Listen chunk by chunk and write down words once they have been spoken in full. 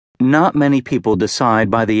Not many people decide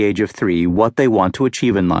by the age of 3 what they want to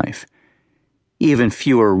achieve in life. Even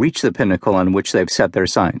fewer reach the pinnacle on which they've set their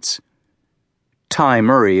sights. Ty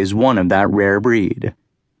Murray is one of that rare breed.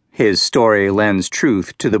 His story lends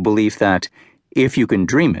truth to the belief that, if you can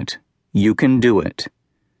dream it, you can do it.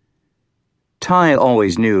 Ty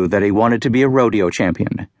always knew that he wanted to be a rodeo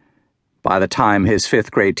champion. By the time his 5th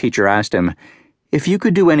grade teacher asked him, "If you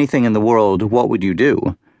could do anything in the world, what would you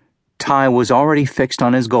do?" Ty was already fixed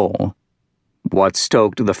on his goal. What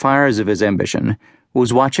stoked the fires of his ambition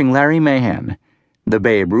was watching Larry Mahan, the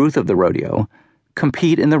Babe Ruth of the rodeo,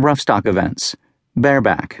 compete in the roughstock events,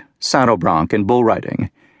 bareback, saddle bronc, and bull riding,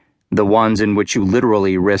 the ones in which you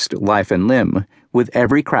literally risked life and limb with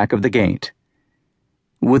every crack of the gate.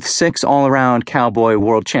 With 6 all-around cowboy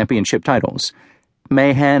world championship titles,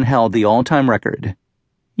 Mahan held the all-time record.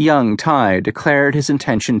 Young Ty declared his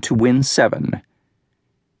intention to win 7.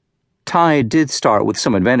 Ty did start with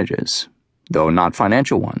some advantages, though not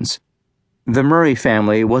financial ones. The Murray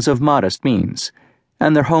family was of modest means,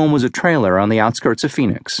 and their home was a trailer on the outskirts of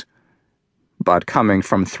Phoenix. But coming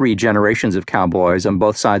from 3 generations of cowboys on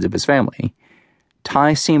both sides of his family,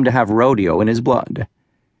 Ty seemed to have rodeo in his blood.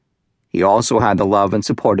 He also had the love and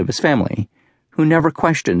support of his family, who never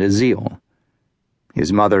questioned his zeal.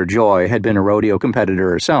 His mother, Joy, had been a rodeo competitor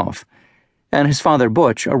herself, and his father,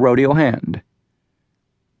 Butch, a rodeo hand.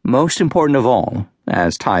 Most important of all,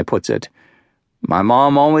 as Ty puts it, my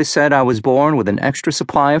mom always said I was born with an extra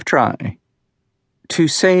supply of try. To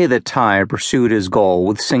say that Ty pursued his goal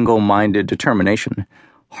with single-minded determination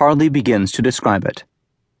hardly begins to describe it.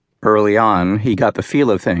 Early on, he got the feel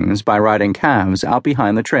of things by riding calves out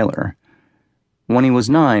behind the trailer. When he was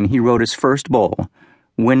 9, he rode his first bull,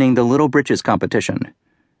 winning the Little Britches competition.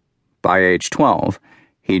 By age 12,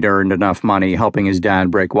 he'd earned enough money helping his dad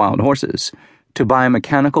break wild horses to buy a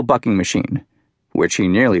mechanical bucking machine, which he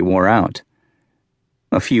nearly wore out.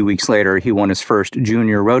 A few weeks later, he won his first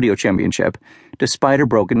junior rodeo championship, despite a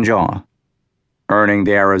broken jaw. Earning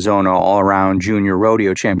the Arizona All-Around Junior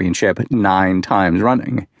Rodeo Championship 9 times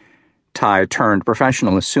running, Ty turned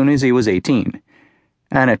professional as soon as he was 18,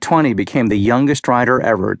 and at 20 became the youngest rider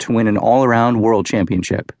ever to win an all-around world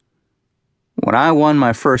championship. When I won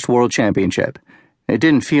my first world championship, it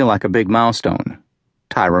didn't feel like a big milestone,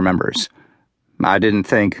 Ty remembers. I didn't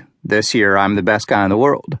think, this year I'm the best guy in the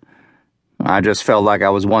world. I just felt like I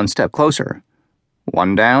was one step closer.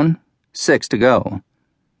 1 down, 6 to go.